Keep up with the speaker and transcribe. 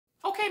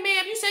Okay,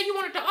 ma'am, you said you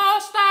wanted the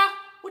all-star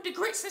with the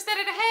grits instead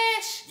of the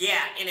hash? Yeah,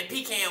 and the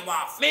pecan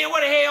waffle. Man, where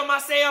the hell my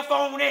cell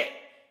phone at?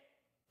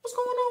 What's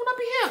going on up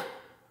in here?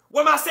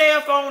 Where my cell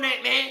phone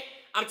at, man?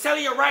 I'm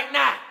telling you right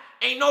now,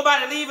 ain't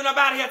nobody leaving up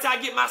out of here till I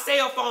get my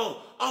cell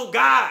phone. On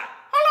God.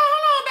 Hold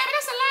on, baby,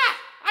 that's a lie.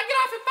 I get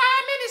off in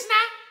 5 minutes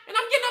now, and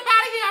I'm getting up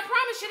out of here, I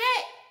promise you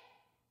that.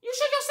 You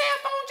sure your cell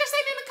phone just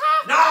ain't in the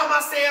car? No,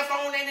 my cell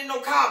phone ain't in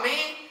no car,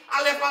 man.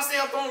 I left my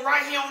cell phone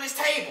right here on this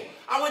table.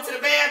 I went to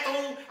the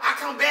bathroom, I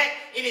come back,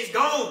 and it's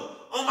gone.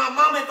 On my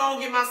mama, if I don't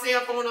get my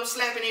cell phone, I'm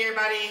slapping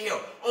everybody in here.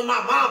 On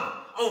my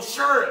mama, on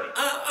Shirley.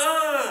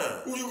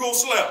 Who you gonna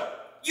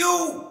slap?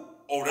 You.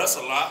 Oh, that's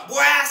a lie. Boy,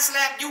 I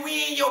slapped you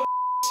in your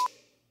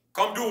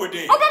Come do it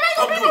then. Oh, baby,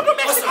 ain't gonna be no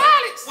domestic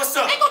violence. What's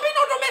up? Ain't gonna be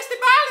no domestic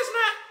violence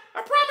now.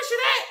 I promise you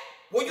that.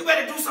 Well, you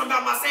better do something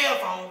about my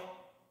cell phone.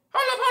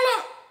 Hold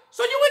up.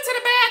 So you went to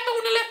the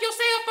bathroom and left your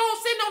cell phone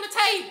sitting on the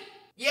table?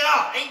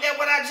 Yeah, ain't that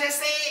what I just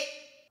said?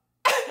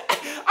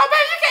 Oh,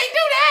 baby, you can't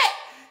do that.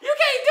 You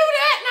can't do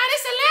that. Now,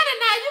 this Atlanta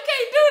now. You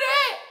can't do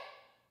that.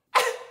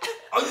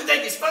 Oh, you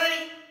think it's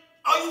funny?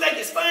 Oh, you think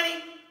it's funny?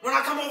 When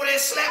I come over there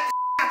and slap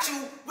the at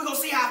you, we gonna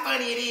see how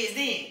funny it is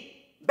then.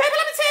 Baby,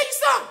 let me tell you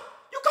something.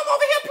 You come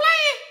over here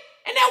playing,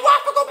 and that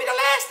waffle gonna be the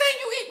last thing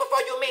you eat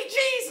before you meet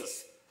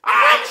Jesus.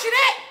 I promise you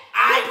that.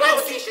 You don't play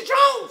with Keisha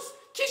Jones.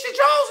 Keisha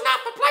Jones not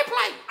for play.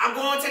 I'm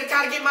going to the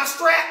car to get my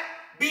strap.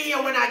 Be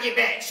here when I get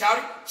back, shawty.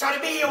 Shawty,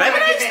 be here when I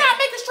Baby, get they ain't back.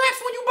 stop making straps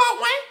when you bought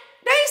one.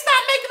 They ain't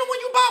stop making them when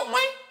you bought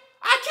one.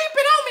 I keep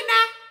it on me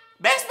now.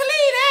 Best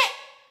believe that.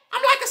 I'm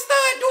like a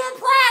stud during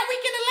Pride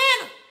Week in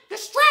Atlanta. The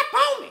strap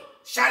on me.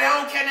 Shawty, I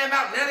don't care nothing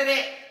about none of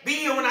that.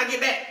 Be here when I get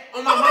back.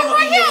 On my I'm mama,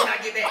 gonna be be here right when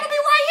I get here. back. I'm gonna be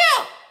right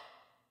here.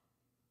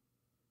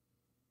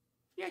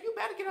 Yeah, you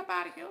better get up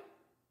out of here.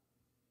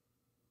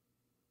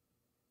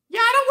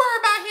 Yeah, don't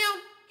worry about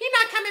him. He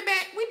not coming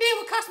back. We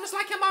deal with customers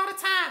like him all the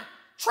time.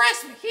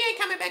 Trust me, he ain't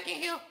coming back in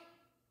here.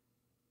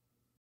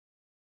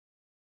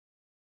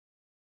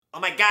 Oh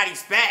my God,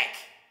 he's back.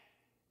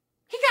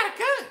 He got a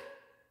gun.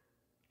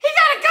 He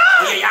got a gun.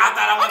 Oh yeah, y'all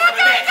thought I wasn't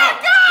coming back, he got huh?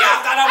 a gun.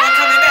 Y'all thought I wasn't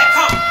coming back,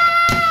 huh?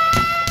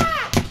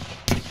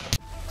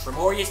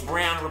 Tremorius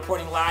Brown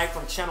reporting live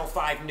from Channel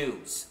 5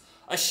 News.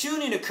 A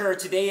shooting occurred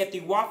today at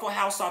the Waffle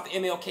House off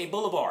MLK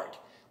Boulevard.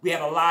 We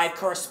have a live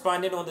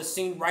correspondent on the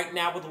scene right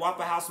now with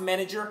Waffle House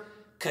manager,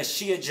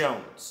 Keisha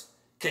Jones.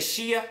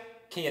 Keisha,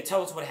 can you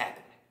tell us what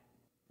happened?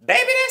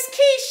 Baby, that's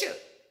Keisha.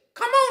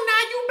 Come on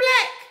now, you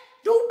black.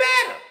 Do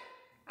better.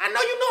 I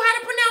know you know how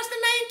to pronounce the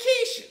name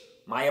Keisha.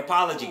 My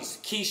apologies.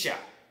 Keisha,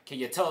 can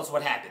you tell us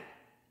what happened?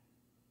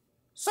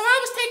 So I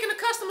was taking a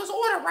customer's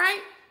order,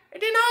 right?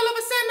 And then all of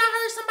a sudden I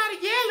heard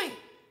somebody yelling.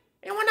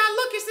 And when I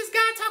look, it's this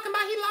guy talking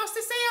about he lost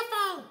his cell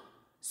phone.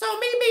 So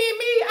me being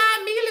me,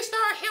 I immediately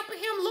started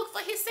helping him look for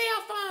his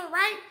cell phone,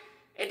 right?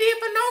 And then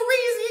for no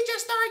reason, he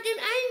just started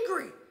getting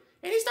angry.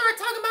 And he started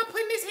talking about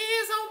putting his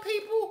hands on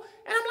people.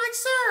 And I'm like,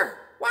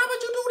 sir, why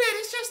would you do that?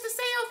 It's just a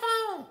cell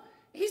phone.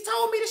 He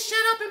told me to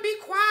shut up and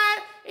be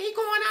quiet. And he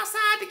going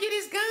outside to get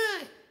his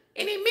gun.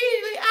 And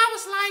immediately I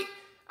was like,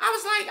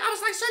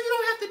 sir, you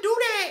don't have to do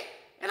that.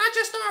 And I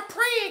just started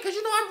praying because,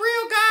 you know, I'm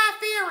real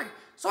God-fearing.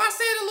 So I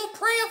said a little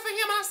prayer for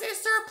him. And I said,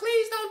 sir,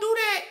 please don't do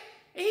that.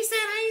 And he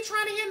said, I ain't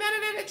trying to hear none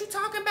of that you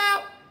talking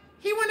about.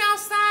 He went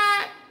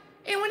outside.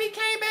 And when he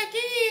came back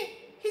in,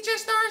 he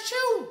just started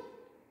shooting.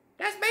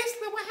 That's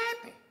basically what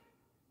happened.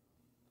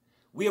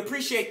 We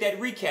appreciate that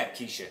recap,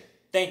 Keisha.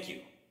 Thank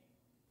you.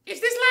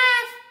 Is this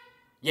live?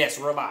 Yes,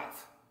 we're live.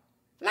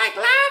 Like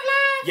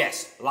live?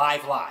 Yes,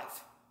 live.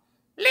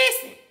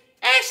 Listen,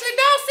 Ashley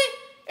Dawson,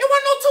 it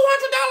wasn't no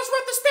 $200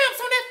 worth of stamps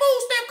on that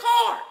food stamp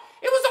card.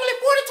 It was only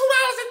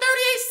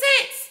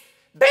 $42.38.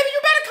 Baby,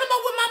 you better come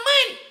up with my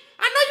money.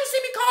 I know you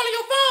see me calling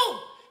your phone.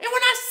 And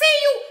when I see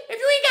you, if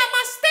you ain't got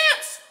my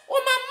stamps or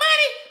my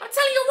money, I'm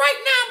telling you right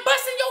now, I'm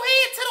busting your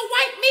head to the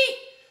white meat.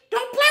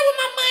 Don't play with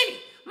my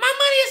money. My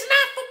money is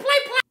not for play.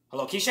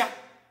 Hello, Keisha?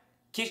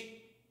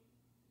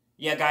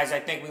 Yeah, guys, I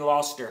think we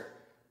lost her.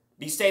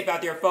 Be safe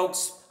out there,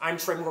 folks. I'm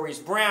Trey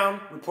Brown,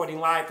 reporting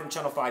live from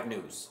Channel 5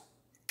 News.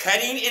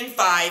 Cutting in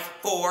 5,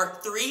 4,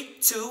 3,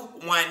 2,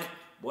 1.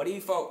 Boy,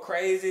 these folk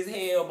crazy as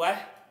hell, boy.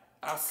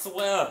 I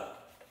swear.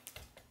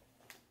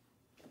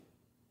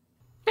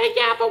 Thank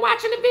y'all for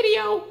watching the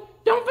video.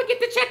 Don't forget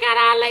to check out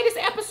our latest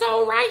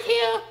episode right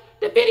here.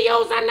 The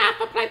videos are not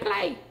for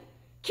play.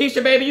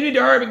 Keisha, baby, you need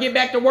to hurry and get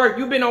back to work.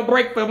 You've been on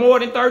break for more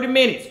than 30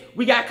 minutes.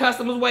 We got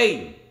customers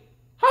waiting.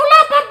 Hold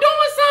up, I'm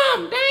doing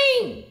something.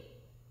 Dang.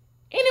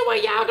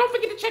 Anyway, y'all, don't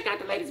forget to check out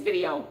the latest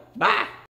video. Bye.